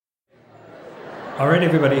All right,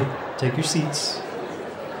 everybody, take your seats.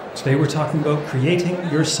 Today we're talking about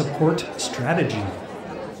creating your support strategy.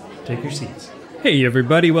 Take your seats. Hey,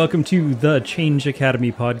 everybody, welcome to the Change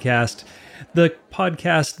Academy podcast, the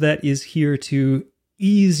podcast that is here to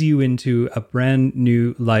ease you into a brand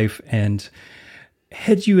new life and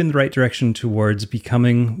head you in the right direction towards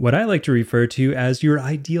becoming what I like to refer to as your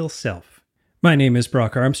ideal self. My name is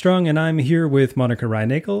Brock Armstrong, and I'm here with Monica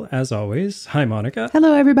Reinagel, as always. Hi, Monica.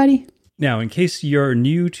 Hello, everybody. Now, in case you're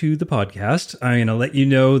new to the podcast, I'm going to let you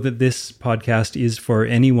know that this podcast is for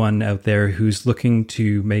anyone out there who's looking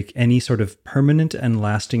to make any sort of permanent and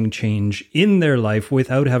lasting change in their life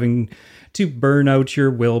without having to burn out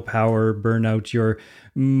your willpower, burn out your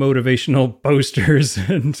motivational posters,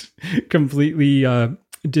 and completely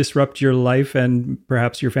disrupt your life and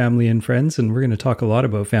perhaps your family and friends. And we're going to talk a lot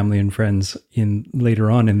about family and friends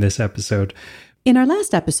later on in this episode. In our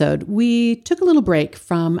last episode, we took a little break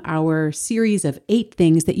from our series of 8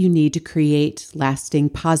 things that you need to create lasting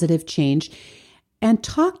positive change and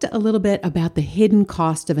talked a little bit about the hidden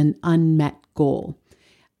cost of an unmet goal.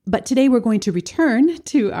 But today we're going to return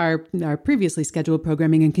to our previously scheduled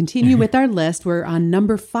programming and continue with our list. We're on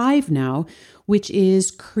number 5 now, which is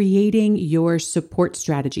creating your support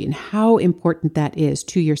strategy and how important that is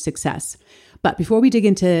to your success. But before we dig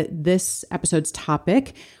into this episode's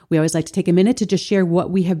topic, we always like to take a minute to just share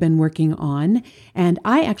what we have been working on. And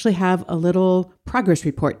I actually have a little progress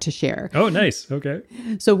report to share. Oh, nice. Okay.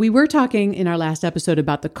 So we were talking in our last episode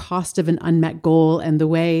about the cost of an unmet goal and the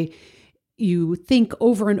way you think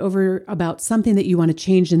over and over about something that you want to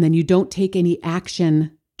change and then you don't take any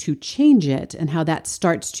action to change it, and how that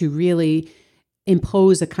starts to really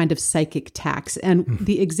impose a kind of psychic tax. And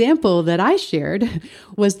the example that I shared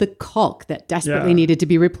was the caulk that desperately needed to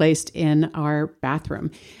be replaced in our bathroom.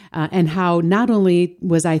 And how not only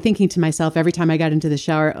was I thinking to myself every time I got into the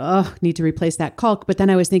shower, oh, need to replace that caulk, but then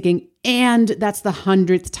I was thinking, and that's the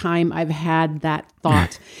 100th time I've had that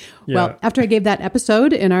thought. Well, after I gave that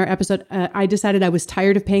episode, I decided I was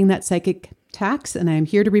tired of paying that psychic tax, and I'm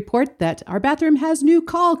here to report that our bathroom has new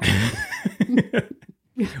caulk.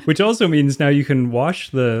 Which also means now you can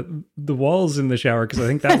wash the walls in the shower, because I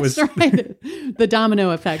think that was right. The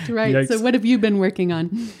domino effect, right? Yikes. So what have you been working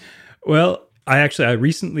on? Well, I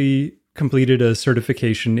recently completed a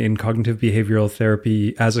certification in cognitive behavioral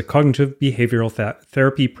therapy as a cognitive behavioral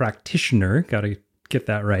therapy practitioner. Got to get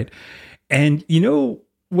that right. And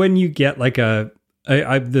when you get like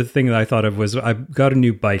the thing that I thought of was I got a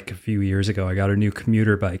new bike a few years ago. I got a new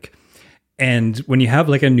commuter bike. And when you have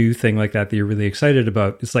like a new thing like that you're really excited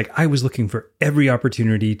about, it's like I was looking for every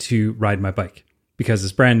opportunity to ride my bike because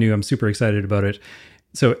it's brand new. I'm super excited about it.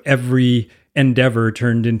 So every endeavor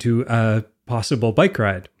turned into a possible bike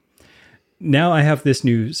ride. Now I have this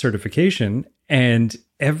new certification, and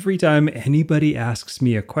every time anybody asks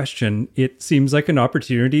me a question, it seems like an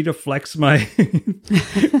opportunity to flex my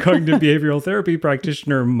cognitive behavioral therapy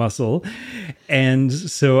practitioner muscle. And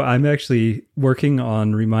so I'm actually working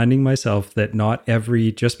on reminding myself that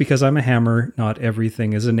just because I'm a hammer, not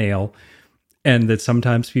everything is a nail. And that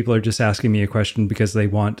sometimes people are just asking me a question because they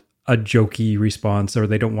want a jokey response, or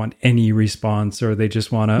they don't want any response, or they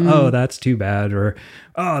just want to, oh, that's too bad, or,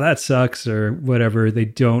 oh, that sucks, or whatever. They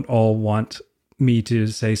don't all want me to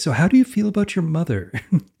say, so how do you feel about your mother?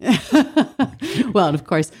 Well, and of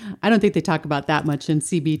course, I don't think they talk about that much in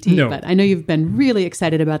CBT, but I know you've been really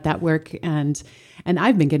excited about that work, and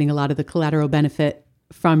I've been getting a lot of the collateral benefit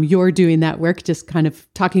from your doing that work, just kind of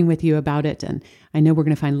talking with you about it. And I know we're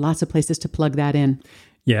going to find lots of places to plug that in.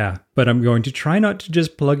 Yeah, but I'm going to try not to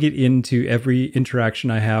just plug it into every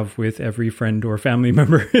interaction I have with every friend or family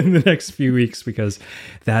member in the next few weeks, because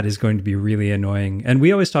that is going to be really annoying. And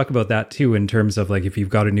we always talk about that too, in terms of like if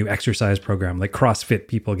you've got a new exercise program, like CrossFit,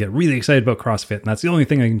 people get really excited about CrossFit. And that's the only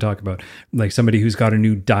thing I can talk about. Like somebody who's got a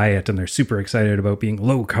new diet and they're super excited about being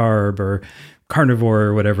low carb or carnivore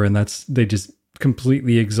or whatever. And they just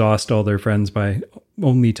completely exhaust all their friends by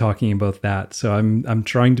only talking about that. So I'm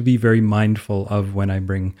trying to be very mindful of when I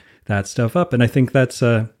bring that stuff up. And I think that's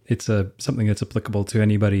something that's applicable to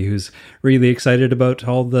anybody who's really excited about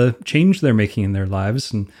all the change they're making in their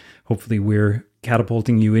lives. And hopefully we're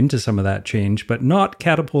catapulting you into some of that change, but not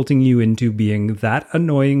catapulting you into being that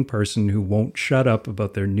annoying person who won't shut up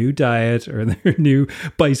about their new diet or their new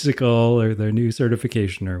bicycle or their new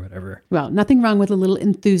certification or whatever. Well, nothing wrong with a little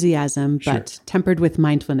enthusiasm, but tempered with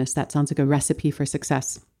mindfulness. That sounds like a recipe for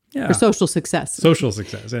success. Yeah. For social success. Social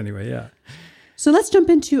success, anyway, yeah. So let's jump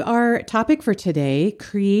into our topic for today,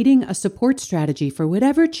 creating a support strategy for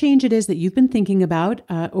whatever change it is that you've been thinking about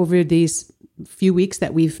over these few weeks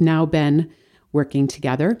that we've now been working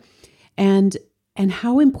together. And and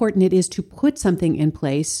how important it is to put something in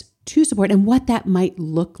place to support and what that might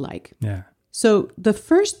look like. Yeah. So the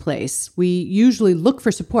first place we usually look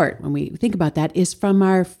for support when we think about that is from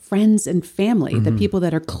our friends and family, the people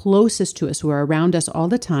that are closest to us, who are around us all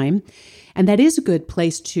the time. And that is a good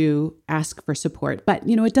place to ask for support. But,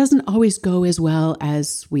 it doesn't always go as well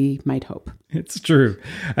as we might hope. It's true.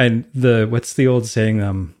 And what's the old saying?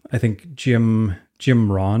 I think Jim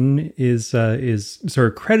Rohn is sort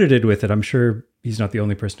of credited with it. I'm sure he's not the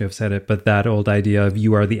only person to have said it, but that old idea of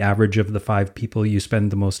you are the average of the 5 people you spend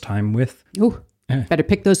the most time with. Oh, better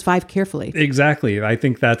pick those 5 carefully. Exactly. I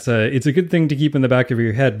think it's a good thing to keep in the back of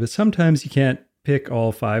your head, but sometimes you can't pick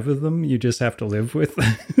all 5 of them. You just have to live with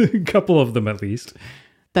a couple of them at least.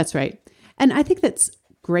 That's right. And I think that's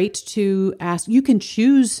great to ask. You can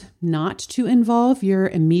choose not to involve your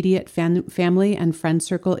immediate family and friend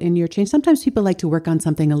circle in your change. Sometimes people like to work on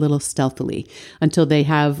something a little stealthily until they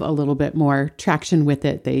have a little bit more traction with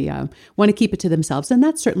it. They want to keep it to themselves, and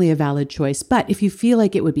that's certainly a valid choice. But if you feel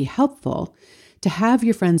like it would be helpful to have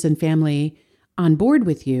your friends and family on board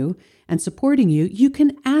with you and supporting you, you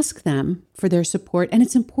can ask them for their support. And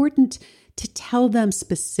it's important to tell them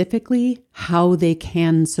specifically how they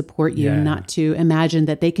can support you, not to imagine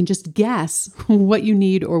that they can just guess what you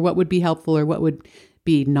need or what would be helpful or what would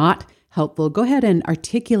be not helpful. Go ahead and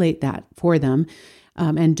articulate that for them,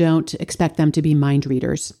 and don't expect them to be mind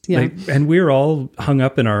readers. Yeah. And we're all hung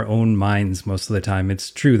up in our own minds most of the time. It's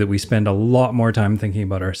true that we spend a lot more time thinking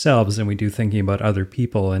about ourselves than we do thinking about other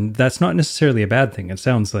people. And that's not necessarily a bad thing. It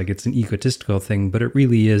sounds like it's an egotistical thing, but it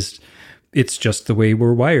really is. It's just the way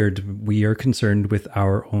we're wired. We are concerned with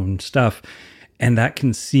our own stuff. And that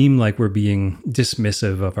can seem like we're being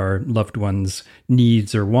dismissive of our loved ones'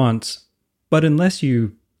 needs or wants. But unless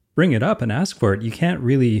you bring it up and ask for it, you can't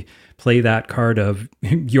really play that card of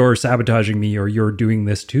you're sabotaging me or you're doing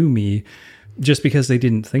this to me just because they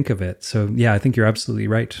didn't think of it. So yeah, I think you're absolutely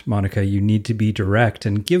right, Monica. You need to be direct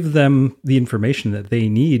and give them the information that they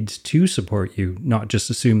need to support you, not just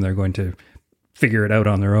assume they're going to figure it out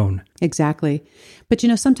on their own. Exactly. But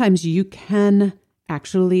sometimes you can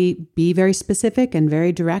actually be very specific and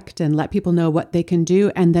very direct and let people know what they can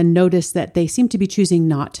do, and then notice that they seem to be choosing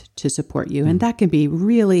not to support you. And that can be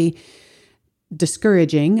really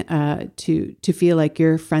discouraging, to feel like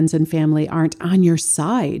your friends and family aren't on your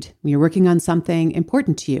side when you're working on something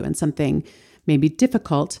important to you and something maybe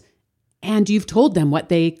difficult. And you've told them what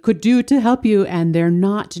they could do to help you, and they're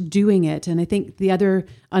not doing it. And I think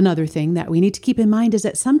another thing that we need to keep in mind is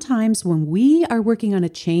that sometimes when we are working on a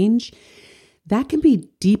change, that can be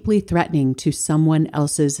deeply threatening to someone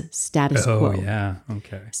else's status quo. Oh, yeah.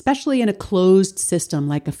 Okay. Especially in a closed system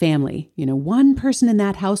like a family. One person in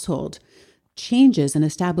that household changes an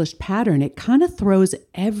established pattern. It kind of throws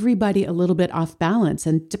everybody a little bit off balance.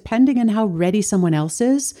 And depending on how ready someone else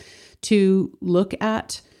is to look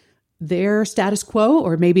at their status quo,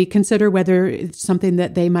 or maybe consider whether it's something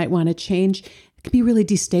that they might want to change, it can be really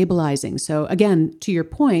destabilizing. So again, to your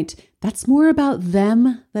point, that's more about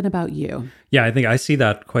them than about you. Yeah, I think I see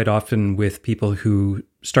that quite often with people who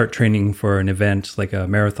start training for an event like a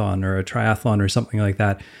marathon or a triathlon or something like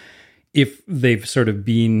that. If they've sort of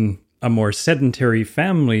been a more sedentary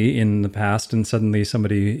family in the past and suddenly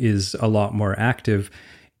somebody is a lot more active,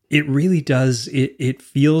 it really does, it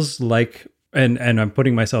feels like, and I'm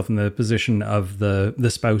putting myself in the position of the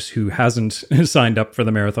spouse who hasn't signed up for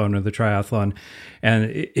the marathon or the triathlon, and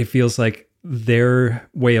it feels like their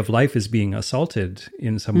way of life is being assaulted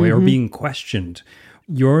in some way or being questioned.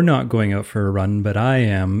 You're not going out for a run, but I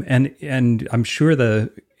am. And I'm sure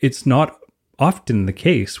it's not often the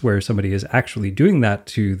case where somebody is actually doing that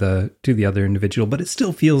to the other individual, but it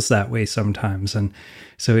still feels that way sometimes. And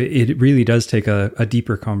so it really does take a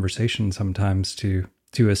deeper conversation sometimes to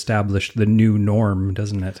establish the new norm,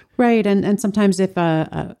 doesn't it? Right. And sometimes if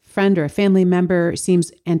a friend or a family member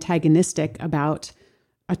seems antagonistic about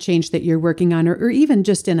a change that you're working on, or even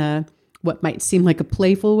just in what might seem like a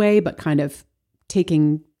playful way, but kind of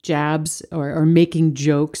taking jabs or making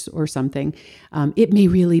jokes or something, it may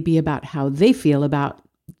really be about how they feel about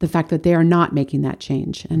the fact that they are not making that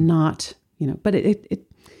change and not, but it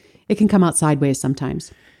can come out sideways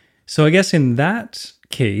sometimes. So I guess in that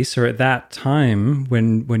case, or at that time,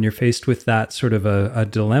 when you're faced with that sort of a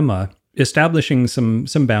dilemma, establishing some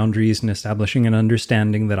boundaries and establishing an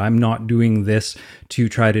understanding that I'm not doing this to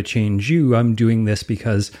try to change you. I'm doing this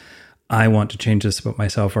because I want to change this about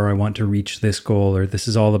myself, or I want to reach this goal, or this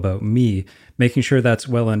is all about me. Making sure that's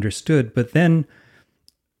well understood. But then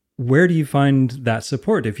where do you find that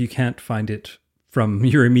support? If you can't find it from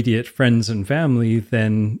your immediate friends and family,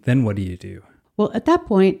 then what do you do? Well, at that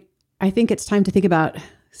point, I think it's time to think about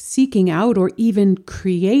seeking out or even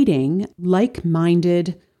creating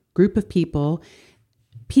like-minded group of people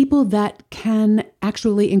that can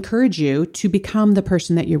actually encourage you to become the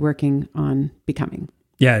person that you're working on becoming.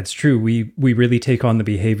 Yeah, it's true. We really take on the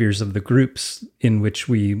behaviors of the groups in which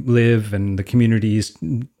we live and the communities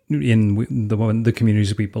in the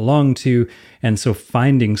communities we belong to. And so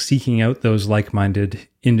seeking out those like-minded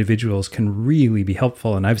individuals can really be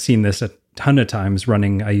helpful. And I've seen this a ton of times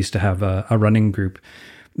running. I used to have a running group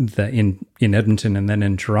that in Edmonton and then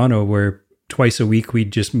in Toronto, where twice a week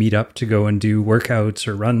we'd just meet up to go and do workouts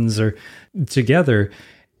or runs or together.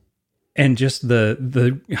 And just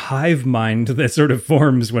the hive mind that sort of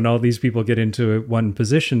forms when all these people get into one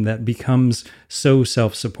position that becomes so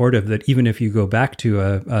self-supportive that even if you go back to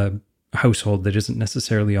a household that isn't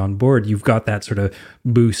necessarily on board, you've got that sort of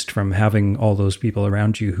boost from having all those people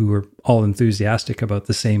around you who are all enthusiastic about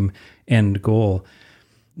the same end goal.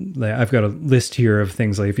 I've got a list here of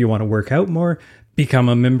things like if you want to work out more, become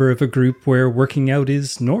a member of a group where working out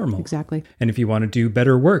is normal. Exactly. And if you want to do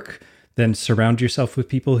better work, then surround yourself with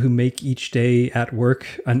people who make each day at work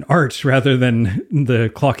an art rather than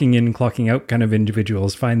the clocking in, clocking out kind of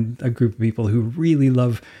individuals. Find a group of people who really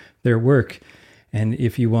love their work. And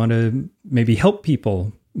if you want to maybe help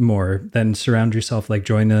people more, then surround yourself, like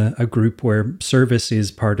join a group where service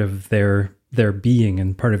is part of their being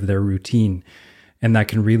and part of their routine. And that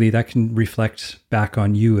can reflect back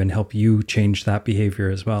on you and help you change that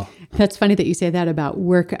behavior as well. That's funny that you say that about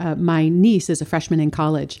work. My niece is a freshman in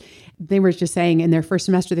college. They were just saying in their first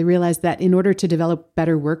semester, they realized that in order to develop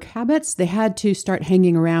better work habits, they had to start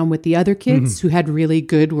hanging around with the other kids who had really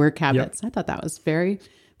good work habits. Yep. I thought that was very,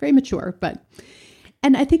 very mature.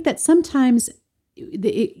 And I think that sometimes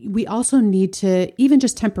we also need to even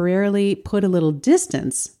just temporarily put a little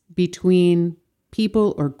distance between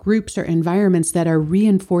people or groups or environments that are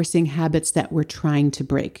reinforcing habits that we're trying to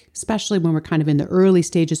break, especially when we're kind of in the early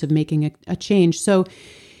stages of making a change. So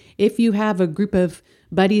if you have a group of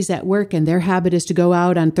buddies at work and their habit is to go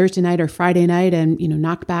out on Thursday night or Friday night and,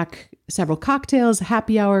 knock back several cocktails,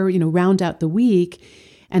 happy hour, round out the week,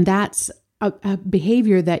 and that's a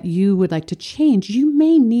behavior that you would like to change, you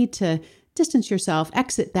may need to distance yourself,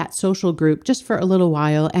 exit that social group just for a little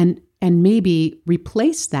while and maybe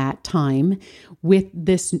replace that time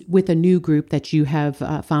with a new group that you have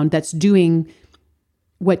found that's doing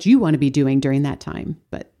what you want to be doing during that time.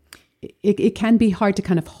 But it can be hard to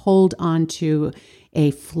kind of hold on to a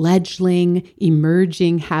fledgling,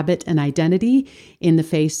 emerging habit and identity in the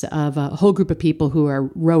face of a whole group of people who are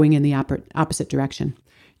rowing in the opposite direction.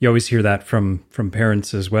 You always hear that from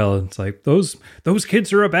parents as well. It's like, those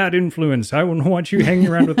kids are a bad influence. I don't want you hanging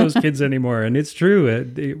around with those kids anymore. And it's true.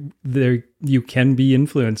 You can be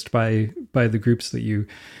influenced by the groups that you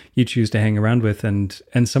choose to hang around with. And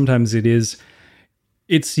sometimes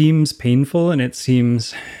it seems painful and it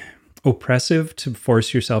seems oppressive to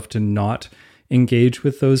force yourself to not engage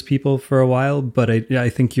with those people for a while. But I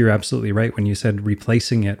think you're absolutely right when you said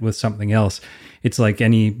replacing it with something else. It's like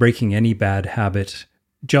breaking any bad habit.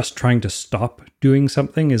 Just trying to stop doing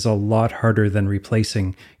something is a lot harder than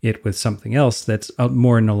replacing it with something else that's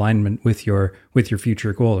more in alignment with your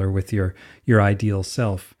future goal or with your ideal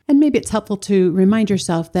self. And maybe it's helpful to remind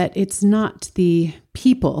yourself that it's not the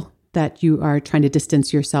people that you are trying to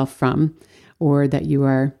distance yourself from or that you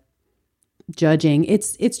are judging.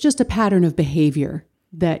 It's just a pattern of behavior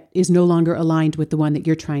that is no longer aligned with the one that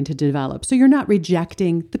you're trying to develop. So you're not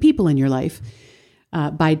rejecting the people in your life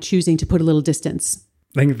by choosing to put a little distance.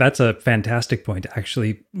 I think that's a fantastic point.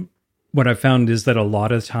 Actually, what I've found is that a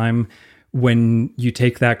lot of time when you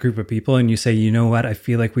take that group of people and you say, you know what, I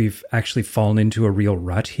feel like we've actually fallen into a real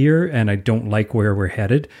rut here and I don't like where we're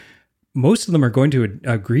headed, most of them are going to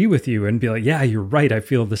agree with you and be like, yeah, you're right. I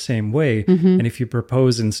feel the same way. Mm-hmm. And if you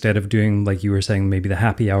propose, instead of doing, like you were saying, maybe the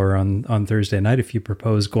happy hour on Thursday night, if you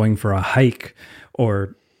propose going for a hike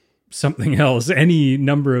or something else, any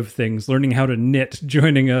number of things, learning how to knit,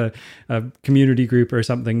 joining a community group or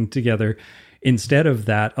something together. Instead of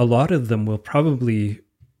that, a lot of them will probably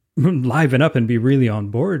liven up and be really on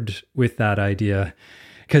board with that idea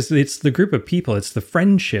because it's the group of people, it's the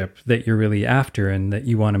friendship that you're really after and that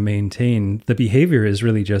you want to maintain. The behavior is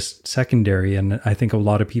really just secondary. And I think a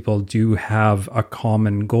lot of people do have a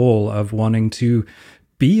common goal of wanting to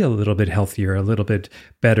be a little bit healthier, a little bit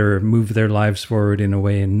better, move their lives forward in a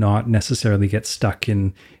way and not necessarily get stuck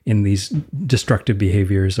in these destructive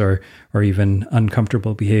behaviors or even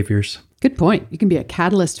uncomfortable behaviors. Good point. You can be a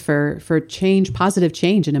catalyst for change, positive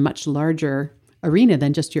change in a much larger arena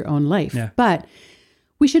than just your own life. Yeah. But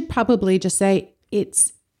we should probably just say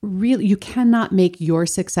it's really, you cannot make your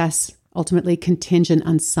success ultimately contingent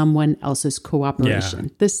on someone else's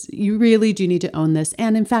cooperation. This, you really do need to own this.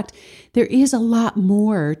 And in fact, there is a lot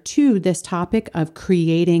more to this topic of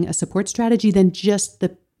creating a support strategy than just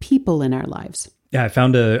the people in our lives. Yeah, I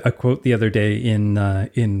found a quote the other day in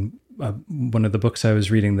one of the books I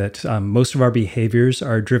was reading that most of our behaviors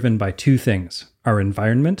are driven by two things: our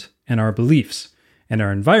environment and our beliefs. And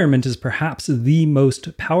our environment is perhaps the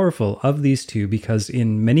most powerful of these two, because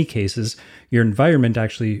in many cases, your environment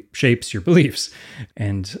actually shapes your beliefs.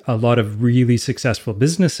 And a lot of really successful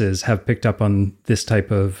businesses have picked up on this type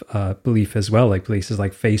of belief as well. Like places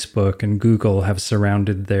like Facebook and Google have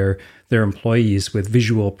surrounded their employees with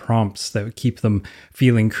visual prompts that keep them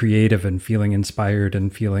feeling creative and feeling inspired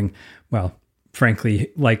and feeling, well, frankly,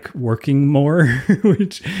 like working more,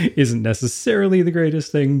 which isn't necessarily the greatest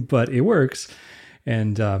thing, but it works.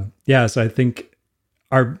 And so I think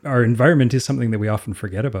our environment is something that we often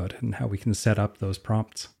forget about, and how we can set up those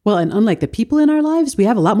prompts. Well, and unlike the people in our lives, we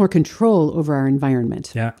have a lot more control over our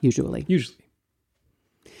environment. Yeah, usually.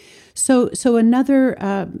 So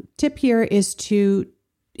another tip here is to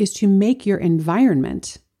make your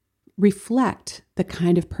environment reflect the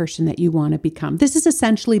kind of person that you want to become. This is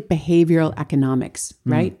essentially behavioral economics,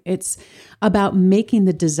 right? It's about making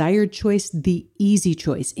the desired choice the easy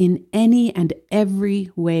choice in any and every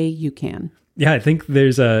way you can. Yeah, I think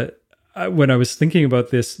there's when I was thinking about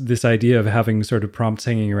this idea of having sort of prompts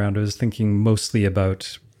hanging around, I was thinking mostly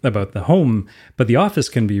about the home, but the office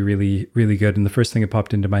can be really, really good. And the first thing that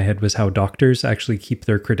popped into my head was how doctors actually keep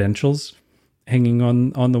their credentials hanging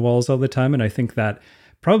on the walls all the time. And I think that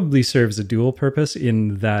probably serves a dual purpose,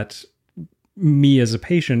 in that me as a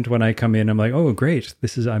patient, when I come in, I'm like, oh, great.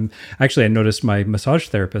 I noticed my massage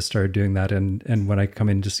therapist started doing that. And when I come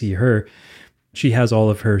in to see her, she has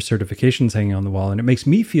all of her certifications hanging on the wall. And it makes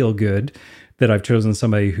me feel good that I've chosen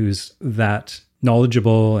somebody who's that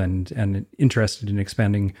knowledgeable and interested in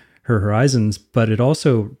expanding her horizons. But it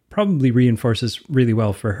also probably reinforces really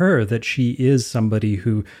well for her that she is somebody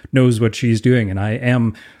who knows what she's doing. And I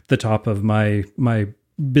am the top of my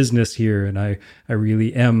business here, and I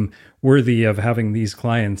really am worthy of having these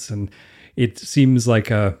clients. And it seems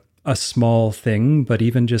like a small thing, but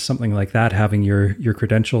even just something like that, having your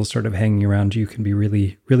credentials sort of hanging around you, can be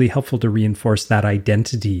really, really helpful to reinforce that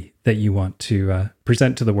identity that you want to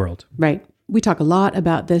present to the world. Right. We talk a lot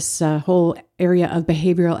about this whole area of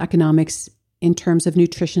behavioral economics in terms of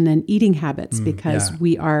nutrition and eating habits, because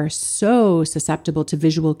we are so susceptible to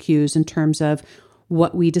visual cues in terms of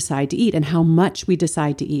what we decide to eat and how much we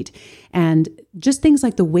decide to eat. And just things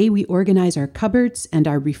like the way we organize our cupboards and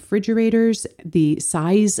our refrigerators, the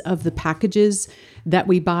size of the packages that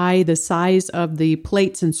we buy, the size of the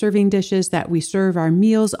plates and serving dishes that we serve our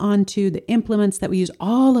meals onto, the implements that we use,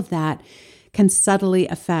 all of that can subtly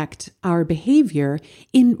affect our behavior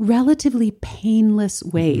in relatively painless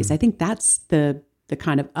ways. I think that's the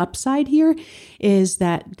kind of upside here, is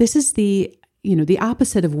that this is the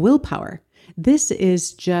opposite of willpower. This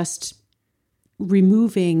is just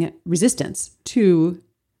removing resistance to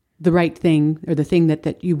the right thing, or the thing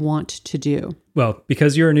that you want to do. Well,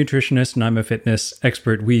 because you're a nutritionist and I'm a fitness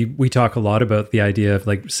expert, we talk a lot about the idea of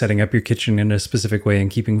like setting up your kitchen in a specific way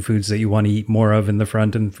and keeping foods that you want to eat more of in the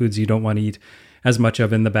front and foods you don't want to eat as much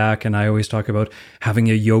of in the back. And I always talk about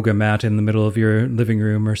having a yoga mat in the middle of your living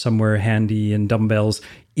room or somewhere handy, and dumbbells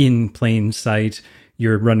in plain sight,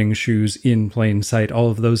 your running shoes in plain sight.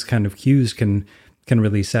 All of those kind of cues can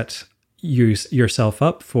really set yourself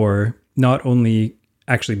up for not only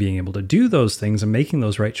actually being able to do those things and making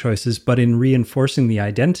those right choices, but in reinforcing the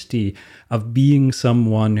identity of being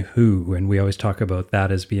someone who, and we always talk about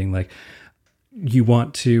that as being like, when you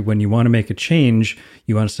want to make a change,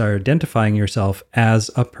 you want to start identifying yourself as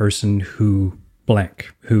a person who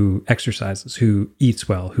blank, who exercises, who eats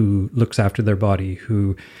well, who looks after their body,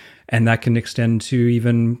 and that can extend to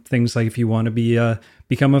even things like if you want to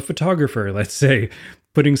become a photographer, let's say,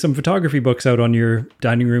 putting some photography books out on your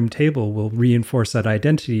dining room table will reinforce that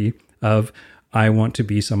identity of, I want to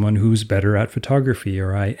be someone who's better at photography,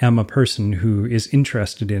 or I am a person who is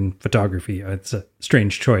interested in photography. It's a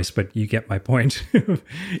strange choice, but you get my point.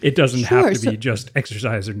 It doesn't have to be just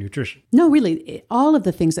exercise or nutrition. No, really, all of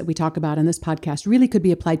the things that we talk about in this podcast really could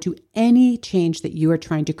be applied to any change that you are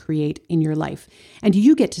trying to create in your life. And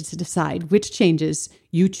you get to decide which changes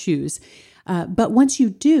you choose. But once you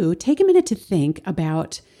do, take a minute to think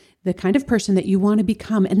about the kind of person that you want to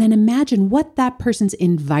become, and then imagine what that person's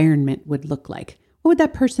environment would look like. What would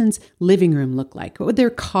that person's living room look like? What would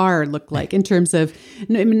their car look like in terms of,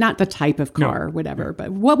 not the type of car or whatever,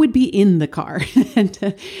 but what would be in the car?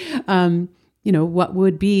 And, what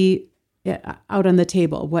would be out on the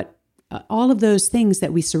table? What all of those things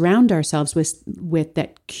that we surround ourselves with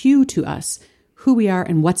that cue to us who we are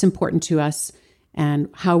and what's important to us and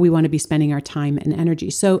how we want to be spending our time and energy.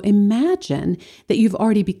 So imagine that you've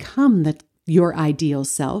already become your ideal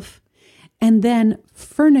self, and then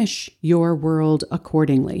furnish your world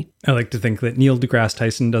accordingly. I like to think that Neil deGrasse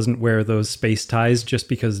Tyson doesn't wear those space ties just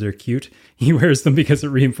because they're cute. He wears them because it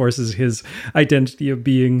reinforces his identity of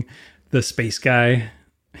being the space guy.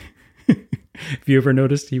 Have you ever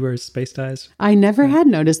noticed he wears space ties? I never had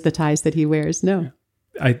noticed the ties that he wears, no.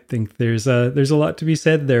 I think there's a lot to be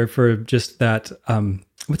said there for just that.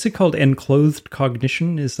 What's it called? Enclothed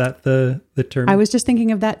cognition? Is that the term? I was just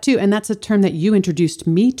thinking of that too. And that's a term that you introduced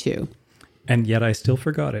me to. And yet I still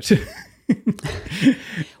forgot it.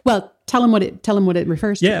 Well, tell him what it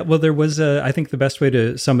refers to. Yeah, well, there was I think the best way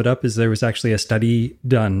to sum it up is there was actually a study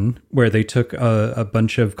done where they took a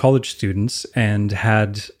bunch of college students and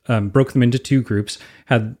had broke them into two groups,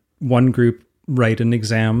 had one group write an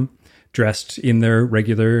exam dressed in their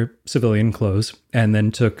regular civilian clothes, and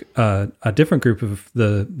then took a different group of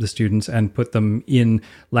the students and put them in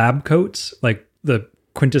lab coats, like the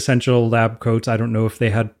quintessential lab coats. I don't know if they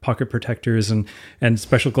had pocket protectors and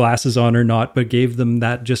special glasses on or not, but gave them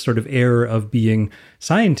that just sort of air of being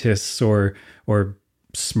scientists or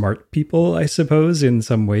smart people, I suppose. In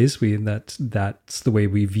some ways, that's the way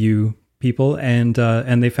we view people, and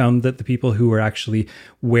they found that the people who were actually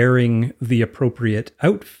wearing the appropriate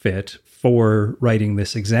outfit for writing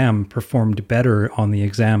this exam performed better on the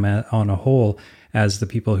exam on a whole as the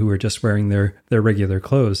people who were just wearing their regular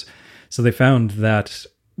clothes. So they found that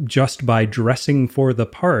just by dressing for the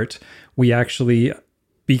part, we actually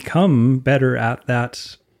become better at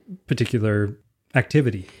that particular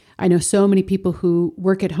activity. I know so many people who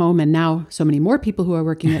work at home, and now so many more people who are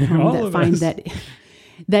working at home that find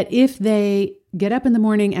that if they get up in the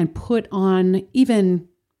morning and put on even,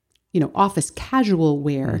 office casual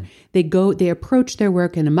wear, they approach their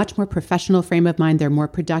work in a much more professional frame of mind. They're more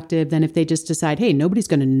productive than if they just decide, hey, nobody's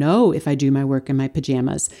going to know if I do my work in my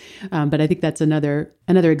pajamas. But I think that's another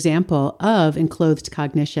example of enclothed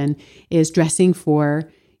cognition, is dressing for,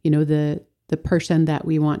 the person that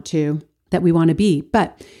we want to be.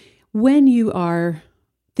 But when you are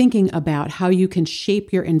thinking about how you can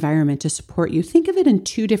shape your environment to support you, think of it in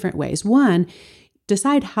two different ways. One,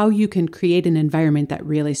 decide how you can create an environment that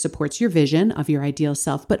really supports your vision of your ideal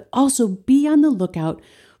self, but also be on the lookout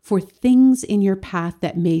for things in your path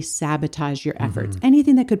that may sabotage your efforts.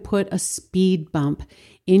 Anything that could put a speed bump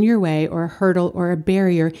in your way, or a hurdle or a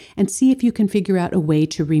barrier, and see if you can figure out a way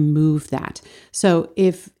to remove that. So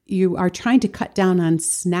if you are trying to cut down on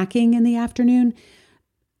snacking in the afternoon,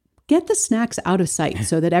 get the snacks out of sight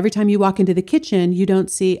so that every time you walk into the kitchen, you don't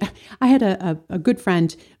see. I had a good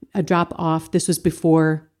friend drop off. This was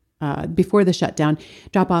before the shutdown.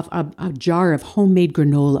 Drop off a jar of homemade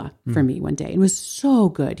granola for me one day. It was so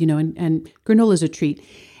good, and granola is a treat.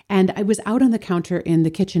 And I was out on the counter in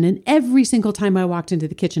the kitchen, and every single time I walked into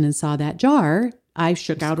the kitchen and saw that jar, I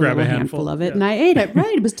shook out a little handful of it and I ate it.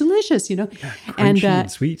 Right, it was delicious, Yeah, crunchy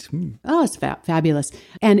and sweet. Oh, it's fabulous.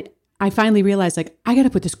 And I finally realized, I got to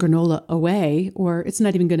put this granola away or it's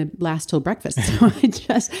not even going to last till breakfast. So I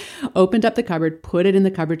just opened up the cupboard, put it in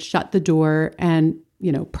the cupboard, shut the door, and,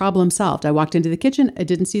 problem solved. I walked into the kitchen. I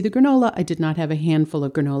didn't see the granola. I did not have a handful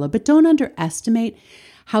of granola. But don't underestimate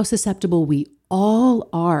how susceptible we all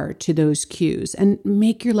are to those cues, and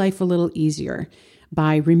make your life a little easier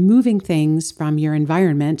by removing things from your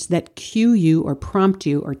environment that cue you or prompt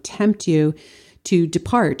you or tempt you to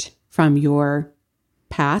depart from your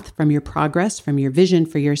path, from your progress, from your vision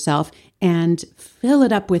for yourself, and fill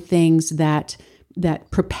it up with things that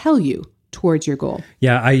propel you towards your goal.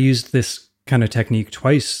 Yeah, I used this kind of technique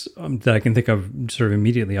twice that I can think of sort of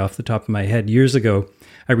immediately off the top of my head. Years ago,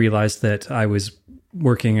 I realized that I was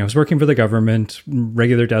working for the government,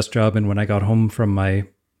 regular desk job, and when I got home from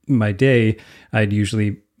my day, I'd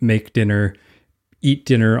usually make dinner, eat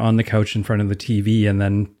dinner on the couch in front of the TV, and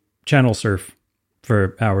then channel surf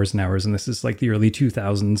for hours and hours. And this is like the early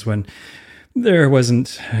 2000s when there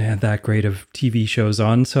wasn't that great of TV shows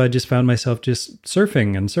on. So I just found myself just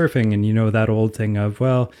surfing. And that old thing of,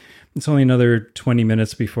 well, it's only another 20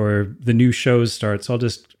 minutes before the new shows start. So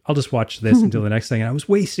I'll just watch this until the next thing. And I was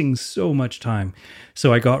wasting so much time.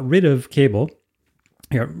 So I got rid of cable.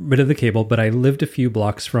 I got rid of the cable, but I lived a few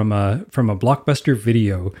blocks from a Blockbuster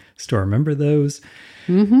video store. Remember those?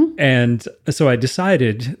 Mm-hmm. And so I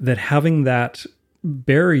decided that having that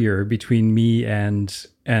barrier between me and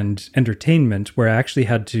entertainment, where I actually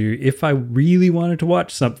had to, if I really wanted to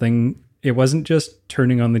watch something, it wasn't just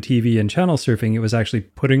turning on the TV and channel surfing. It was actually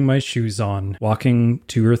putting my shoes on, walking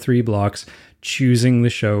 2 or 3 blocks, choosing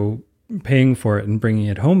the show, paying for it and bringing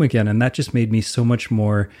it home again. And that just made me so much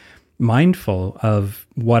more mindful of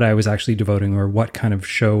what I was actually devoting, or what kind of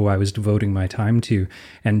show I was devoting my time to,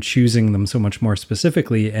 and choosing them so much more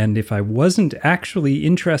specifically. And if I wasn't actually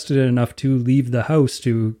interested enough to leave the house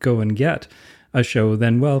to go and get a show,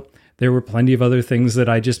 then, well, there were plenty of other things that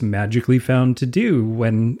I just magically found to do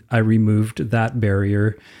when I removed that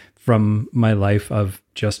barrier from my life of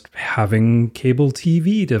just having cable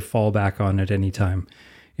TV to fall back on at any time.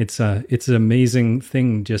 It's an amazing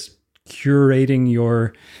thing, just curating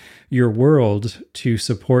your world to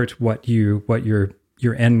support what your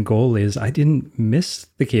end goal is. I didn't miss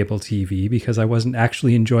the cable TV because I wasn't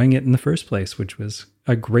actually enjoying it in the first place, which was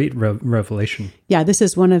a great revelation. Yeah, this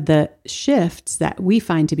is one of the shifts that we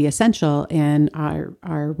find to be essential in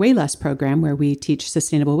our Way Less program, where we teach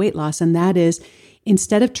sustainable weight loss. And that is,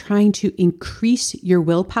 instead of trying to increase your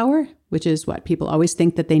willpower, which is what people always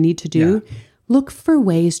think that they need to do, look for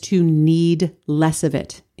ways to need less of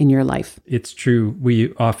it in your life. It's true.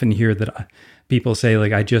 We often hear that people say,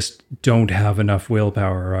 like, I just don't have enough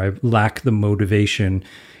willpower, or I lack the motivation.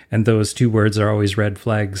 And those two words are always red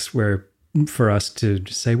flags, where for us to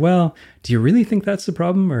just say, well, do you really think that's the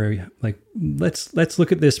problem? Or like, let's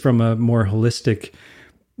look at this from a more holistic,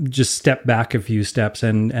 just step back a few steps.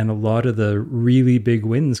 And a lot of the really big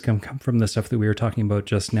wins come from the stuff that we were talking about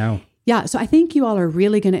just now. Yeah, so I think you all are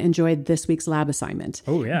really going to enjoy this week's lab assignment.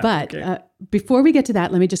 Oh, yeah. But okay. Before we get to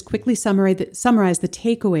that, let me just quickly summarize the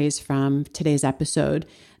takeaways from today's episode.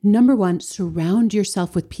 Number one, surround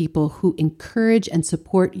yourself with people who encourage and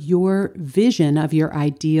support your vision of your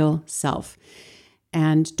ideal self.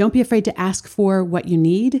 And don't be afraid to ask for what you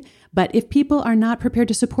need. But if people are not prepared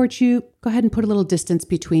to support you, go ahead and put a little distance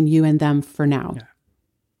between you and them for now. Yeah.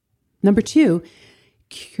 Number two,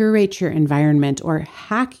 curate your environment, or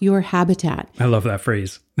hack your habitat. I love that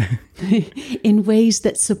phrase. In ways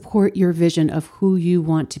that support your vision of who you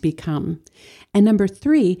want to become. And number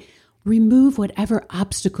three, remove whatever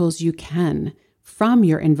obstacles you can from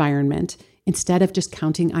your environment instead of just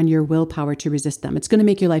counting on your willpower to resist them. It's going to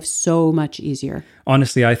make your life so much easier.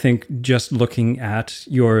 Honestly, I think just looking at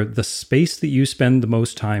the space that you spend the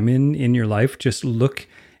most time in your life, just look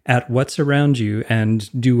at what's around you and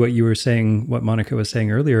do what you were saying, what Monica was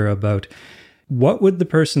saying earlier about what would the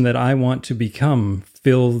person that I want to become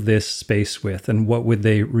fill this space with, and what would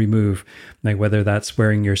they remove? Like whether that's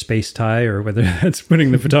wearing your space tie, or whether that's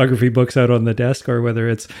putting the photography books out on the desk, or whether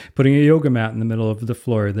it's putting a yoga mat in the middle of the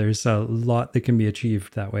floor. There's a lot that can be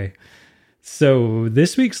achieved that way. So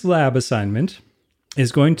this week's lab assignment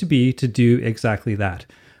is going to be to do exactly that.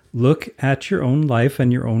 Look at your own life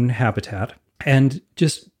and your own habitat, and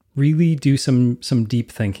just really do some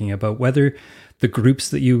deep thinking about whether the groups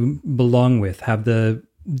that you belong with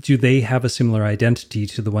do they have a similar identity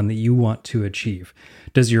to the one that you want to achieve?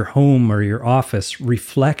 Does your home or your office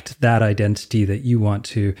reflect that identity that you want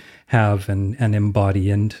to have and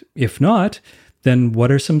embody? And if not, then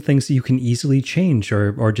what are some things that you can easily change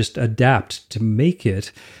or just adapt to make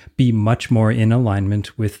it be much more in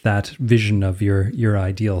alignment with that vision of your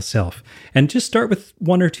ideal self? And just start with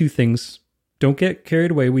one or two things. Don't get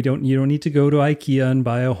carried away. You don't need to go to IKEA and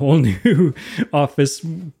buy a whole new office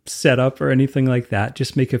setup or anything like that.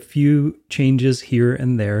 Just make a few changes here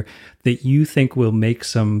and there that you think will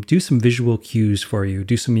do some visual cues for you,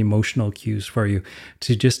 do some emotional cues for you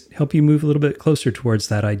to just help you move a little bit closer towards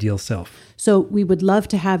that ideal self. So we would love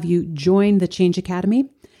to have you join the Change Academy,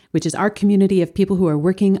 which is our community of people who are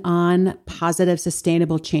working on positive,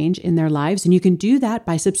 sustainable change in their lives. And you can do that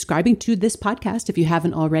by subscribing to this podcast if you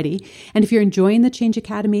haven't already. And if you're enjoying the Change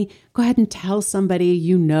Academy, go ahead and tell somebody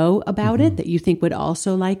you know about it that you think would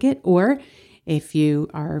also like it. Or if you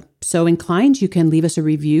are so inclined, you can leave us a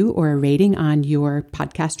review or a rating on your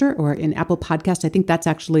podcaster or in Apple Podcast. I think that's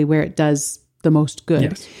actually where it does the most good.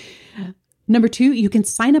 Yes. Number two, you can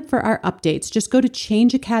sign up for our updates. Just go to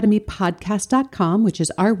changeacademypodcast.com, which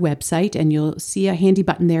is our website, and you'll see a handy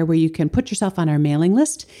button there where you can put yourself on our mailing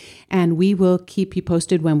list, and we will keep you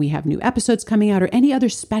posted when we have new episodes coming out or any other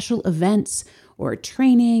special events or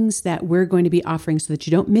trainings that we're going to be offering so that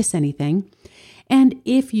you don't miss anything. And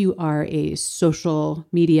if you are a social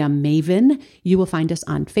media maven, you will find us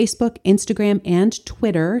on Facebook, Instagram, and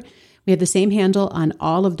Twitter. We have the same handle on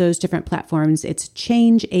all of those different platforms. It's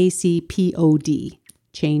ChangeACPOD.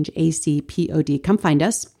 ChangeACPOD. Come find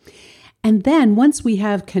us. And then once we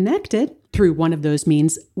have connected through one of those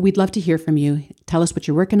means, we'd love to hear from you. Tell us what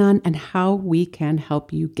you're working on and how we can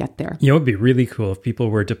help you get there. You know, it'd be really cool if people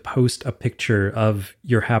were to post a picture of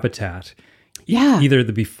your habitat Yeah. Either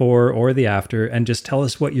the before or the after, and just tell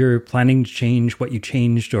us what you're planning to change, what you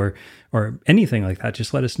changed, or anything like that.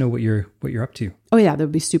 Just let us know what you're up to. Oh yeah, that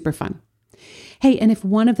would be super fun. Hey, and if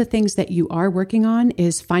one of the things that you are working on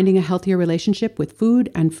is finding a healthier relationship with food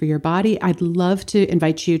and for your body, I'd love to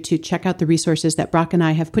invite you to check out the resources that Brock and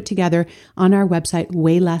I have put together on our website,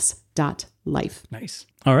 wayless.life. Nice.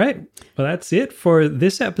 All right. Well, that's it for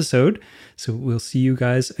this episode. So we'll see you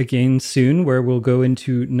guys again soon, where we'll go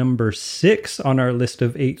into number 6 on our list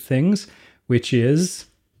of 8 things, which is...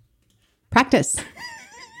 Practice.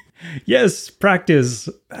 Yes, practice.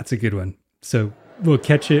 That's a good one. So we'll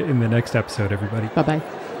catch you in the next episode, everybody. Bye-bye.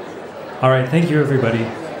 All right. Thank you, everybody.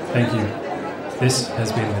 Thank you. This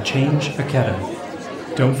has been the Change Academy.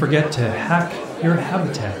 Don't forget to hack your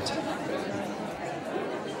habitat.